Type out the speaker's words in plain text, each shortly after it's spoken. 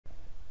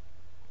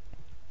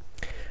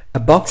A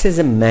box has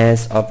a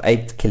mass of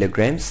 8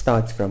 kilograms,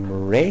 starts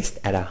from rest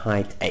at a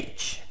height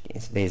h. Okay,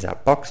 so there's our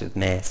box with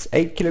mass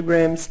 8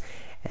 kilograms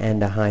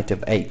and a height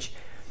of h,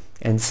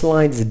 and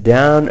slides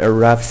down a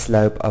rough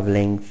slope of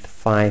length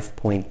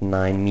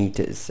 5.9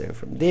 meters. So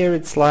from there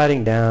it's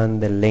sliding down,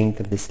 the length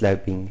of the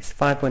slope being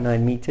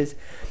 5.9 meters,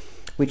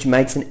 which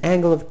makes an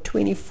angle of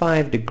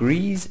 25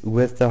 degrees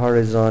with the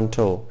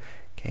horizontal.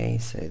 Okay,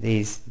 so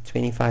there's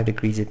 25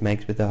 degrees it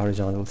makes with the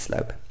horizontal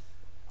slope.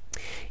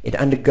 It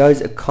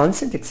undergoes a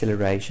constant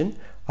acceleration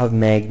of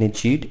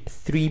magnitude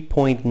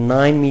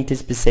 3.9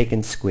 meters per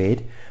second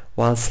squared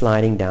while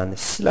sliding down the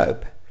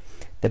slope.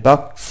 The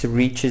box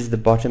reaches the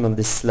bottom of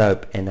the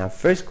slope, and our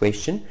first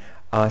question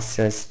asks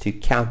us to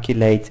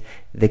calculate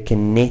the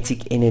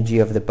kinetic energy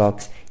of the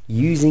box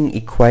using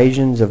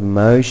equations of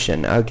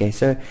motion. Okay,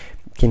 so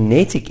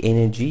kinetic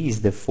energy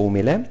is the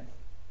formula.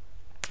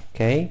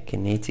 Okay,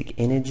 kinetic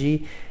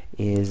energy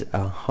is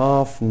a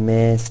half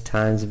mass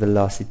times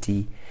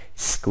velocity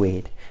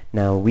squared.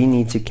 Now we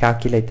need to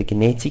calculate the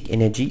kinetic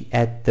energy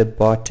at the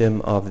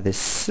bottom of the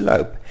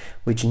slope,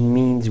 which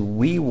means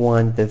we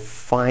want the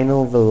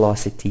final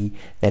velocity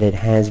that it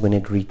has when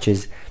it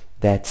reaches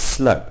that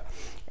slope.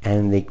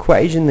 And the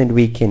equation that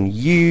we can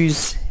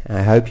use,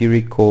 I hope you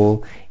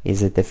recall,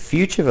 is that the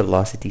future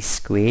velocity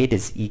squared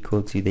is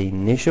equal to the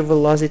initial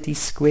velocity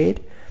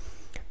squared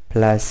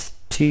plus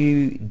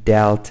 2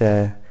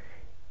 delta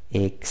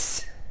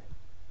x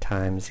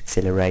times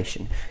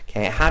acceleration.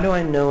 Okay, how do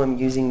I know I'm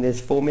using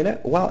this formula?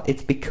 Well,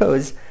 it's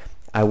because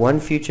I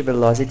want future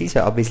velocity,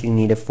 so I obviously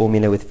need a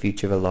formula with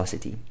future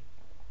velocity.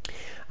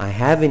 I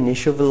have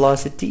initial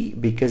velocity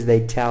because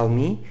they tell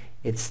me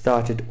it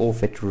started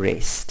off at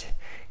rest.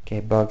 Okay,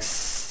 box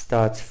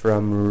starts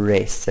from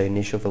rest, so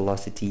initial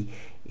velocity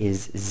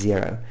is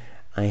 0.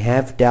 I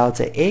have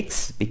delta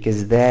x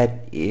because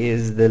that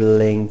is the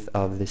length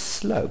of the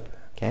slope.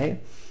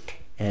 Okay,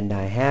 and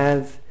I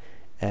have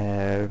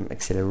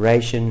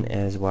acceleration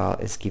as well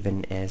is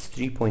given as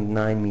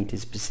 3.9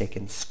 meters per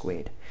second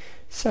squared.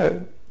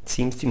 So it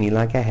seems to me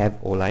like I have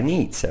all I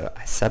need. So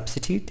I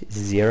substitute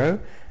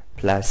 0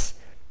 plus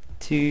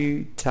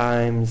 2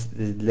 times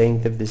the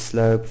length of the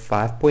slope,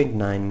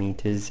 5.9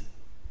 meters.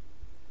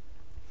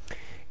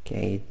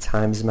 Okay,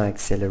 times my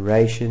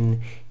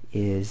acceleration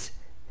is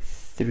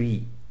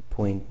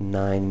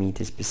 3.9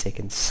 meters per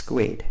second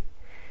squared,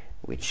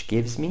 which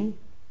gives me,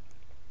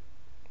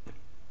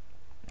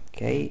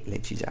 okay,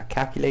 let's use our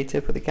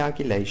calculator for the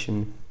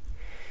calculation,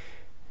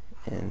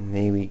 and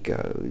there we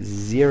go,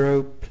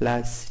 0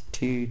 plus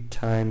 2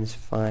 times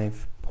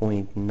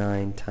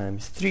 5.9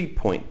 times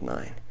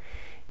 3.9,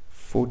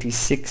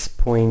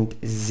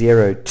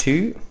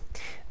 46.02.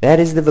 That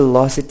is the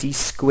velocity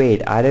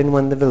squared. I don't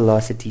want the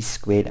velocity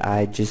squared,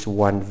 I just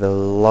want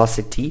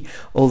velocity,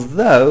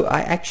 although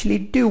I actually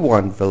do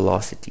want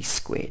velocity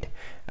squared.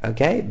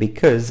 Okay,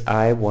 because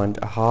I want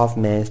a half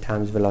mass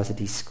times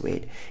velocity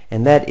squared,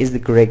 and that is the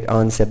correct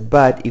answer.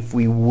 But if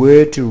we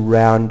were to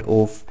round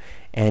off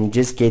and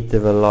just get the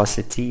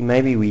velocity,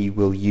 maybe we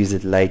will use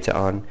it later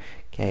on.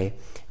 Okay,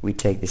 we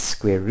take the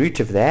square root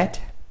of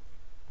that,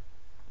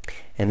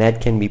 and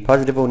that can be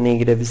positive or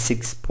negative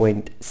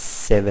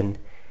 6.78.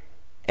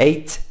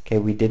 Okay,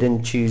 we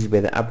didn't choose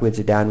whether upwards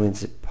or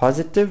downwards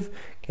positive.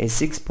 Okay,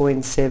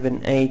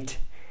 6.78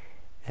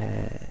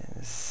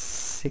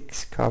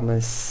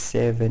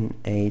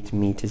 6.78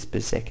 meters per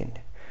second.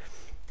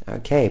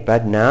 Okay,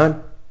 but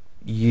now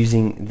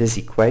using this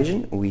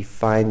equation we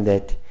find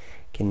that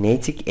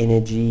kinetic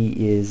energy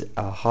is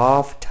a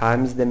half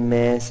times the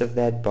mass of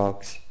that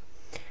box,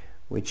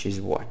 which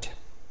is what?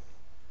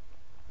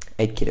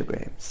 8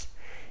 kilograms.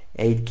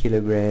 8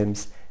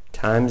 kilograms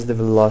times the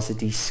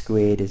velocity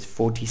squared is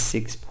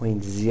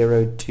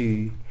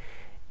 46.02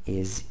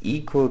 is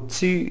equal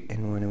to,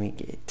 and what do we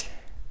get?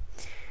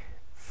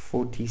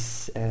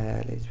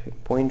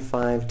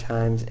 0.5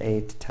 times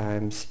 8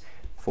 times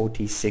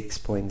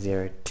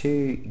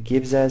 46.02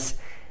 gives us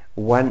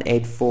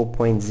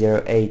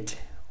 184.08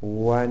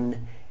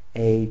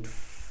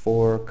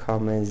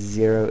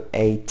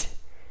 184.08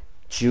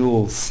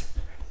 joules.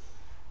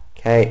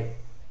 Okay,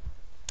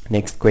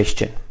 next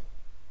question.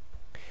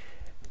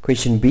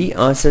 Question B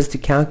asks us to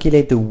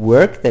calculate the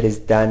work that is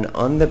done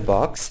on the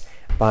box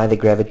by the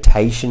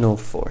gravitational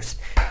force.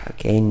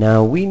 Okay,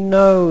 now we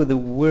know the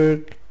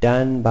work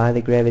done by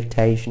the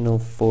gravitational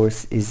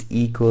force is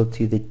equal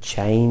to the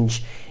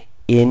change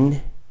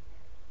in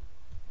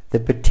the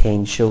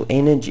potential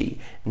energy.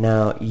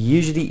 Now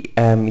usually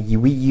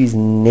we use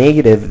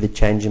negative the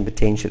change in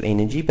potential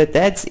energy, but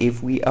that's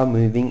if we are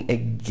moving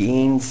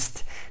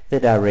against the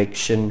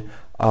direction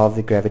of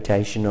the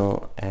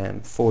gravitational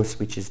force,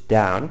 which is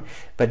down,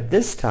 but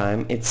this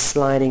time it's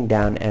sliding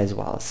down as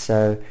well.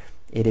 So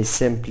it is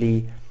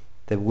simply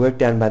the work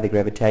done by the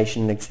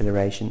gravitational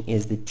acceleration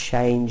is the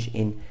change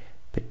in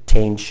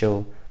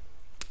potential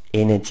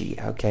energy.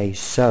 Okay,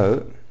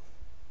 so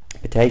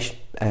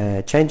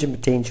change in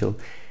potential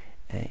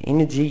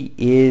energy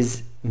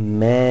is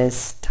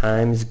mass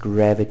times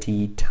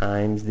gravity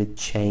times the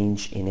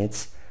change in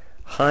its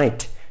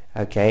height.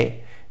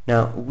 Okay,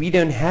 now we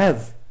don't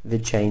have the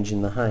change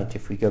in the height.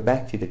 If we go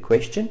back to the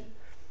question,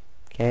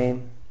 okay,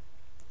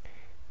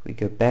 we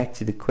go back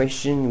to the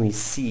question, we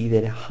see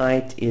that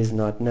height is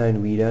not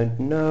known. We don't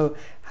know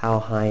how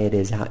high it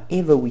is.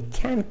 However, we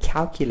can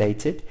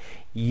calculate it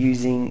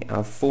using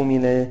our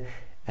formula.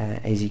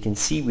 As you can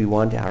see, we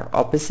want our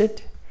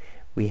opposite,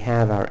 we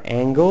have our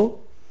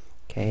angle,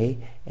 okay,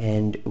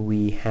 and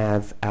we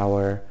have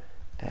our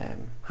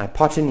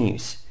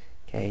hypotenuse,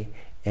 okay,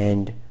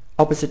 and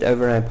opposite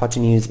over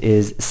hypotenuse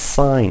is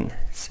sine,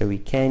 so we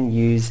can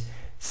use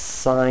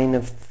sine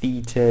of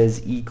theta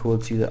is equal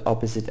to the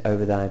opposite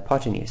over the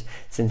hypotenuse.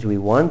 Since we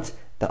want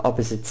the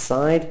opposite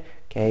side,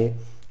 okay,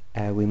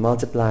 we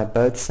multiply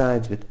both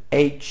sides with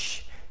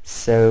h,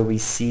 so we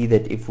see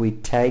that if we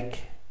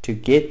take, to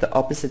get the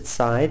opposite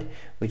side,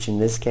 which in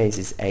this case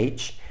is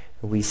h,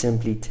 we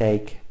simply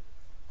take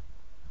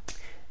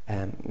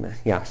the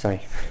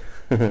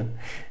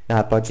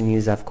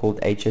hypotenuse I've called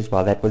h as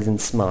well. That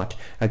wasn't smart,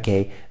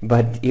 okay,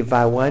 but if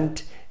I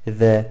want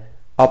the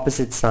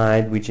opposite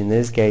side, which in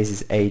this case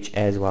is h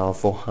as well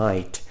for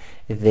height,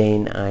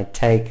 then I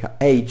take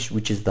h,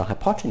 which is the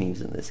hypotenuse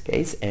in this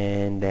case,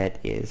 and that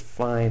is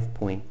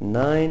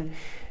 5.9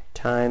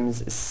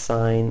 times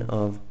sine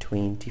of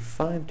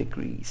 25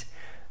 degrees.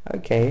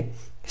 Okay,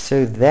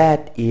 so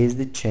that is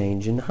the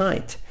change in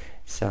height.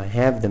 So I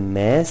have the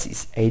mass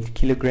is 8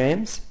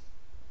 kilograms,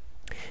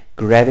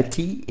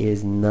 gravity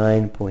is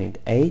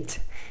 9.8,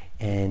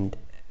 and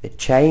the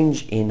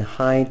change in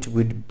height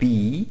would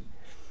be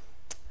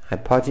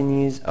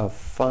hypotenuse of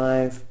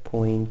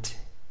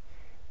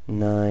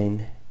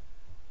 5.9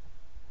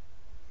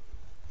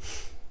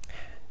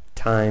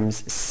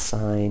 times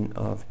sine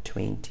of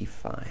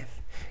 25.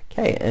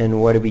 Okay,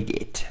 and what do we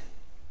get?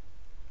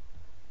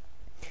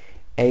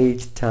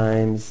 8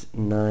 times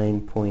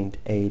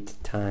 9.8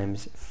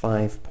 times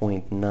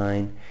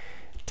 5.9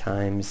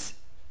 times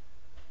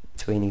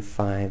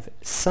 25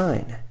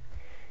 sine,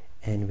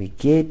 and we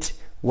get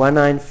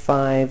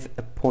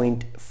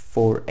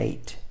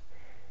 195.48.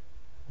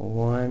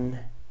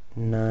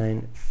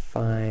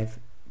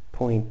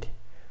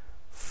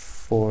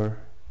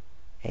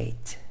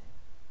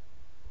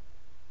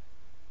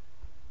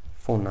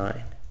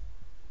 195.49.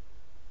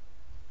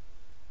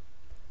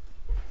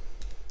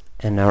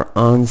 And our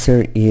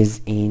answer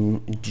is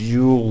in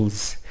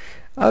joules.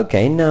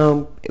 Okay,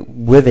 now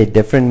were there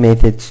different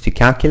methods to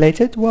calculate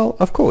it? Well,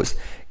 of course.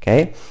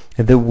 Okay,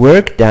 the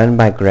work done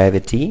by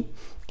gravity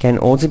can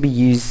also be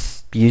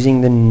used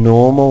using the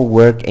normal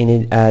work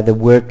in the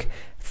work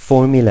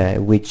formula,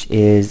 which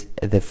is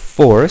the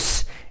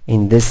force.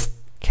 In this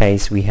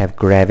case, we have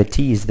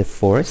gravity is the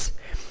force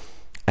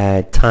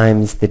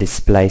times the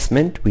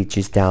displacement, which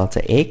is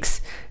delta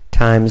x,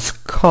 times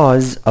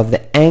cos of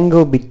the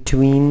angle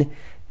between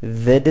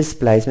the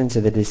displacement.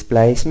 So the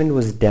displacement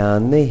was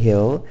down the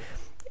hill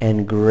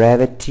and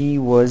gravity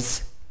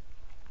was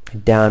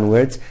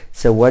downwards.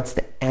 So what's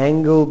the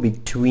angle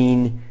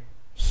between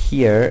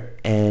here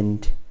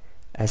and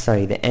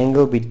the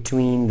angle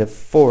between the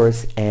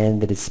force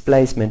and the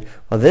displacement?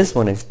 Well, this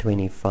one is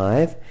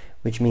 25,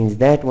 which means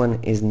that one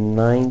is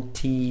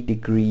 90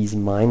 degrees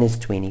minus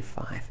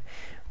 25,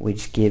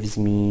 which gives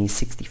me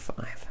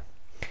 65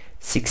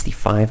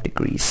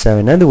 degrees. So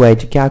another way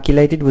to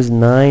calculate it was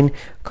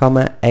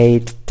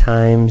 9,8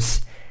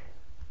 times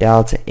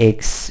delta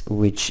x,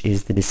 which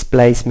is the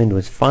displacement,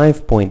 was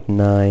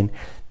 5.9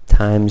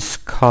 times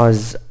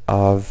cos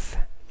of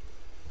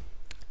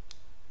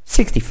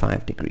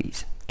 65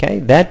 degrees. Okay,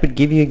 that would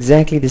give you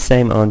exactly the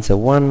same answer,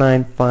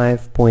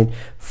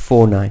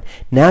 195.49.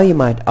 Now you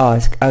might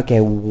ask, okay,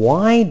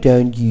 why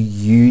don't you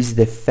use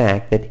the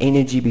fact that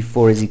energy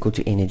before is equal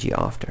to energy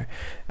after?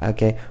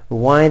 Okay,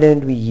 why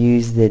don't we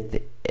use that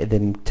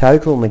the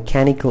total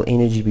mechanical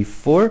energy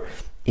before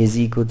is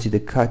equal to the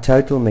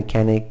total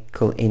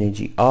mechanical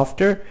energy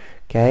after?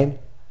 Okay,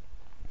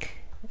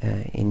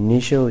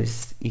 initial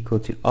is equal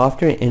to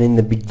after, and in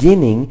the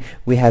beginning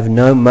we have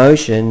no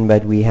motion,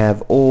 but we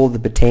have all the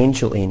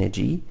potential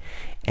energy,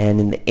 and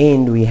in the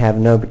end we have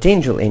no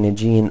potential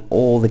energy and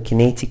all the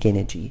kinetic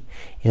energy.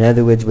 In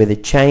other words, where the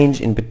change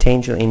in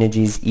potential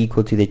energy is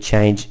equal to the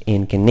change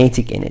in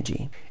kinetic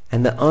energy.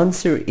 And the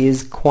answer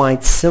is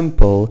quite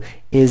simple,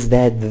 is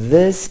that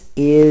this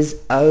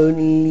is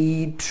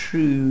only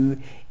true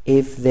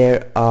if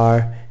there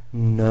are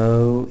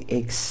no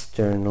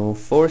external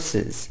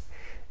forces.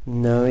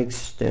 No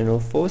external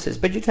forces.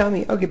 But you tell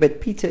me, okay,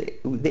 but Peter,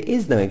 there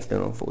is no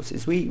external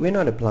forces. We're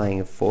not applying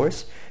a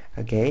force,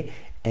 okay?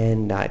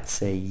 And I'd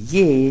say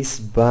yes,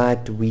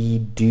 but we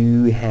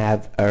do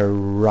have a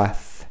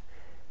rough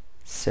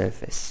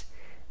surface.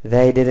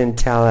 They didn't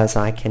tell us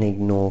I can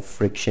ignore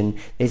friction.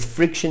 There's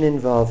friction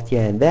involved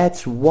here, and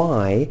that's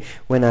why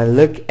when I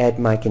look at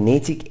my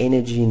kinetic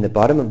energy in the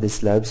bottom of the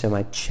slope, so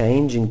my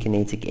change in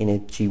kinetic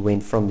energy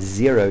went from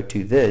 0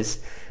 to this,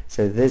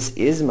 so this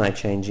is my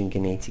change in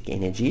kinetic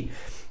energy,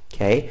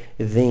 okay,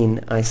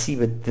 then I see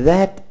that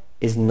that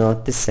is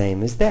not the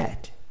same as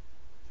that,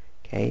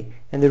 okay,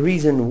 and the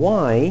reason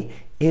why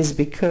is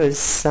because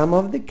some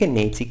of the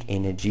kinetic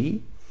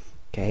energy,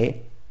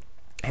 okay,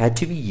 had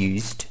to be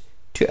used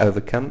to to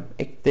overcome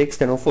the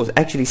external force.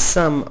 Actually,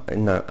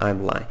 no,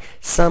 I'm lying.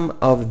 Some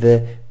of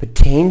the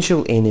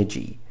potential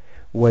energy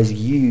was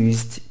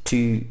used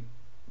to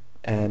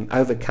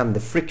overcome the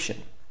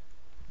friction,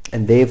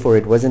 and therefore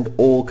it wasn't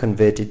all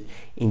converted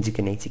into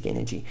kinetic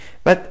energy.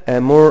 But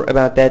more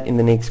about that in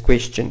the next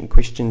question,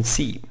 question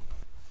C.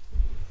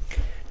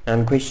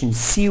 In question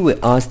C, we're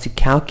asked to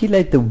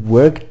calculate the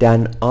work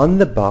done on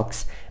the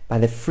box by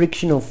the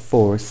frictional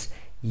force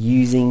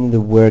using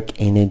the work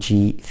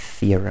energy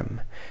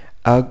theorem.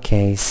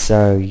 Okay,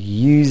 so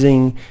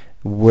using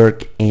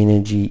work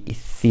energy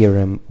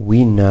theorem,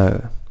 we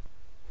know.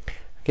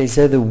 Okay,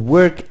 so the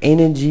work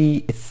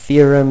energy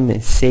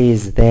theorem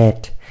says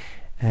that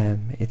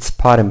it's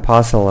part and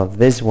parcel of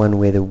this one,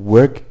 where the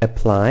work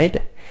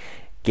applied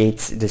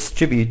gets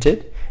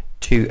distributed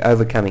to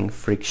overcoming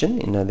friction.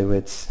 In other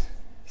words,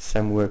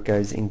 some work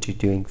goes into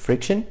doing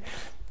friction,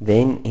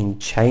 then in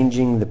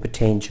changing the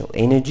potential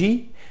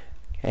energy,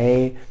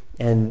 okay,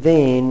 and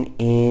then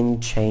in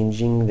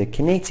changing the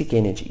kinetic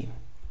energy.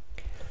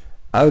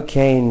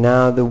 Okay,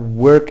 now the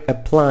work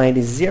applied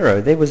is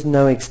 0. There was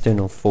no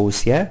external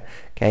force here,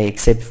 okay,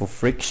 except for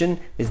friction.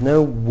 There's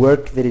no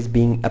work that is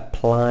being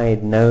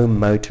applied, no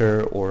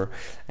motor or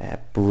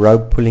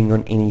rope pulling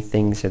on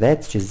anything, so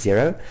that's just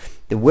 0.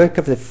 The work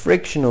of the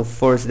frictional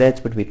force,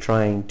 that's what we're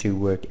trying to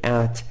work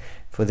out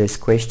for this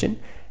question.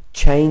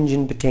 Change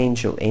in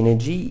potential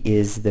energy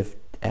is the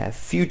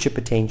future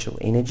potential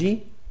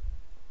energy,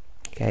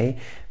 okay,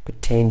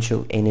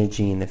 potential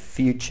energy in the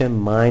future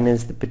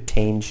minus the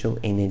potential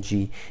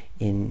energy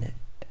in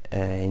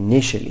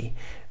initially,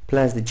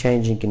 plus the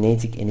change in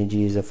kinetic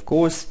energy is of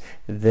course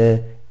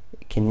the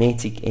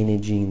kinetic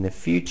energy in the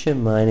future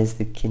minus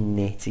the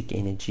kinetic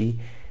energy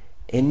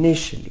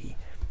initially.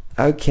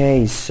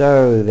 Okay,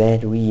 so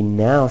that we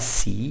now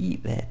see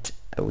that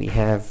we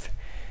have,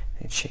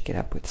 let's check it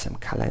up with some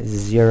color,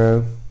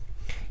 0.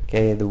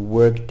 Okay, the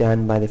work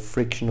done by the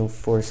frictional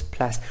force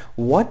plus,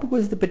 what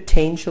was the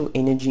potential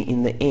energy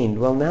in the end?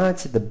 Well, now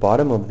it's at the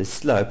bottom of the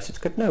slope, so it's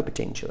got no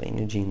potential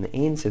energy in the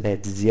end, so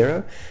that's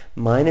 0,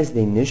 minus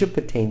the initial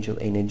potential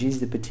energy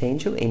is the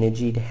potential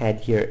energy it had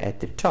here at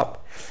the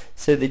top.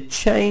 So the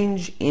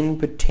change in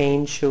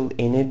potential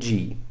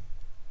energy,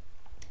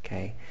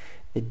 okay,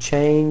 the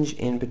change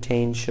in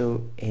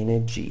potential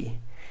energy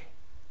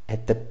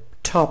at the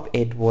top,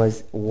 it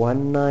was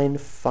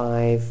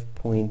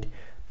 195.49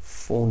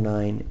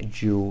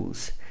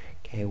 joules.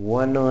 Okay,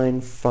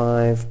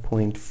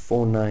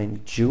 195.49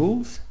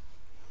 joules.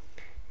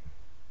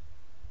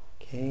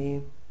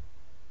 Okay,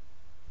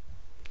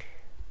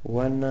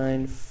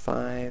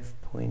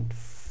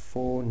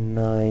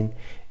 195.49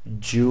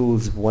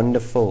 joules.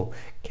 Wonderful.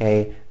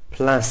 Okay,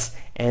 plus,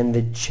 and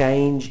the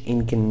change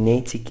in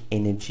kinetic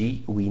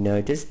energy, we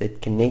noticed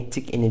that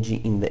kinetic energy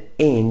in the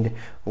end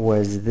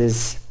was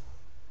this,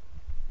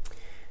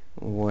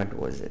 what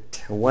was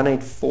it,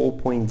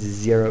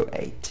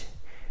 184.08,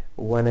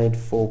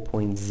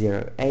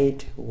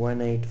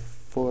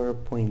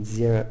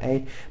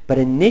 184.08, but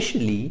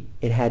initially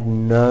it had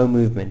no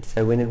movement,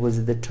 so when it was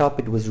at the top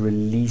it was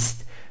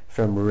released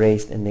from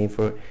rest, and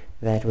therefore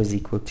that was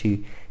equal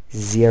to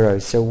 0.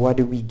 So what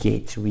do we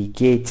get? We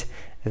get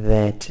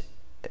that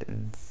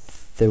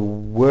the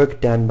work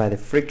done by the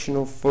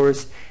frictional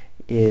force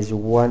is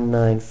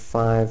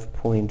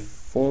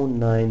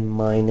 195.49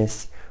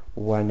 minus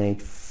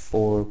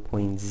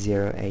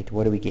 184.08.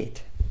 What do we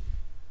get?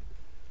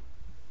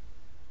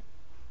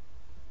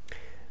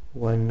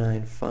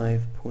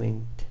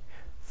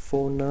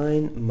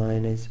 195.49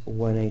 minus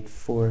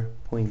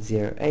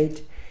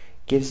 184.08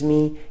 gives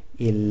me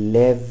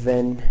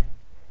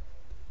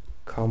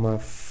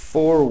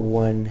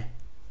 11.41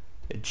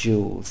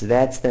 joules.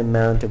 That's the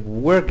amount of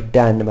work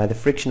done by the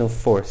frictional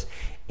force.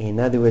 In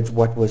other words,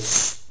 what was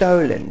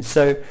stolen.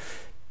 So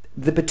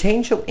the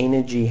potential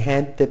energy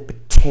had the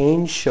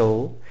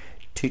potential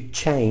to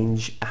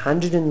change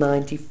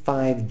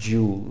 195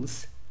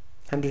 joules,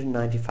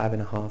 195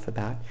 and a half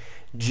about,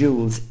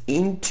 joules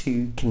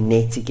into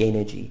kinetic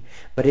energy,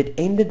 but it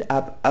ended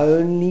up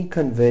only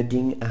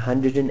converting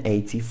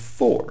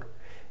 184,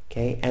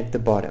 okay, at the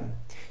bottom.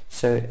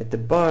 So at the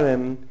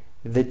bottom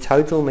the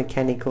total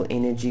mechanical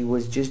energy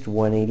was just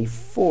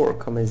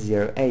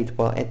 184.08,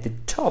 while at the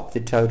top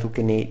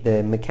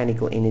the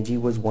mechanical energy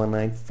was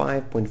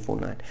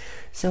 195.49.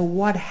 So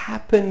what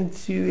happened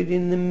to it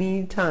in the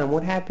meantime?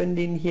 What happened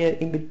in here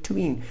in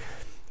between?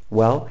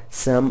 Well,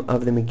 some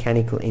of the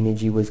mechanical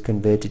energy was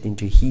converted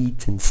into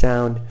heat and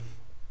sound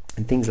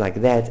and things like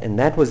that, and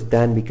that was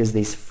done because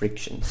there's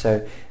friction.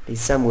 So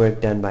there's some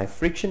work done by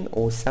friction,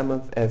 or some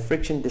of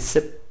friction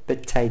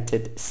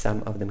dissipated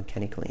some of the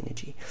mechanical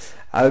energy.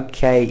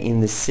 Okay, in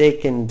the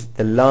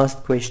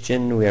last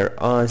question, we are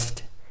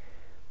asked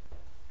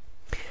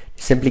to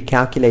simply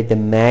calculate the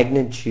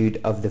magnitude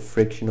of the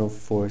frictional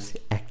force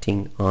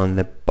acting on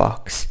the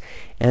box,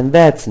 and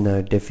that's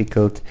no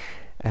difficult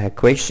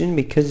question,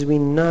 because we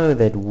know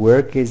that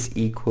work is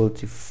equal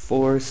to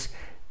force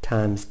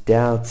times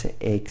delta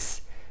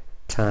x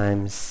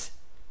times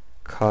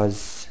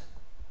cos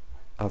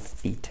of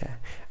theta.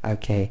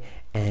 Okay,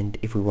 and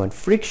if we want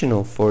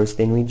frictional force,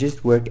 then we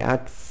just work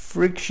out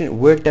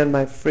work done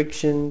by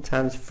friction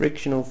times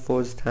frictional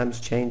force times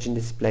change in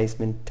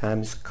displacement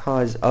times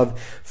cos of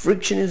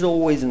friction is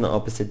always in the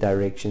opposite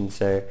direction,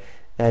 so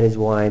that is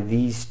why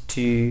these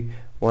two,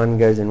 one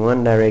goes in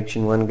one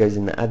direction, one goes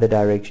in the other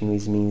direction,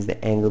 which means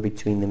the angle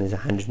between them is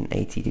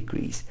 180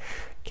 degrees.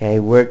 Okay,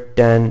 work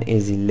done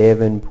is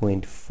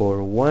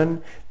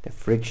 11.41. The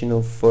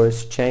frictional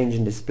force change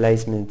in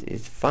displacement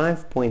is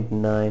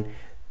 5.9.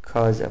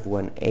 Cos of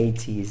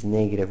 180 is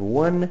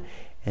 -1.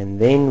 And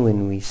then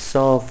when we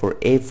solve for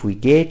f, we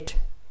get,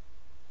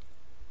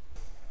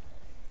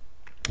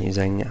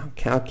 using our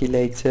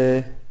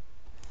calculator,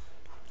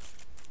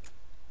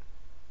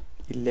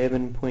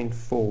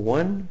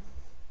 11.41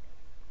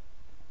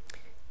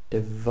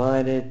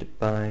 divided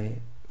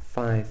by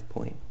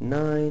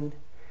 5.9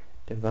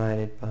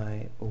 divided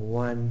by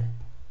 1,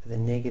 the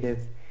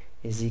negative,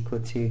 is equal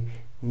to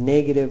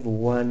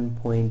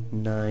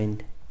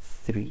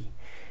 -1.93.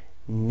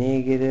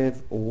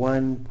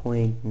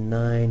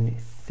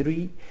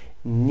 -1.93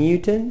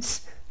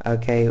 newtons.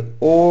 Okay,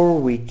 or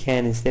we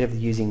can, instead of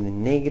using the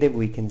negative,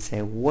 we can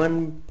say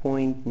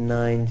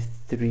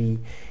 1.93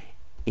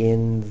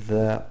 in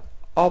the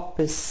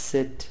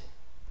opposite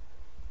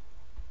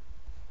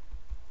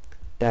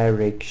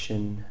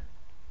direction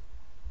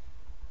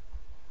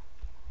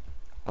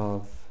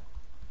of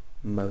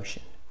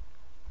motion.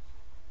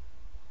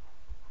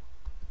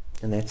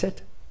 And that's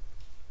it.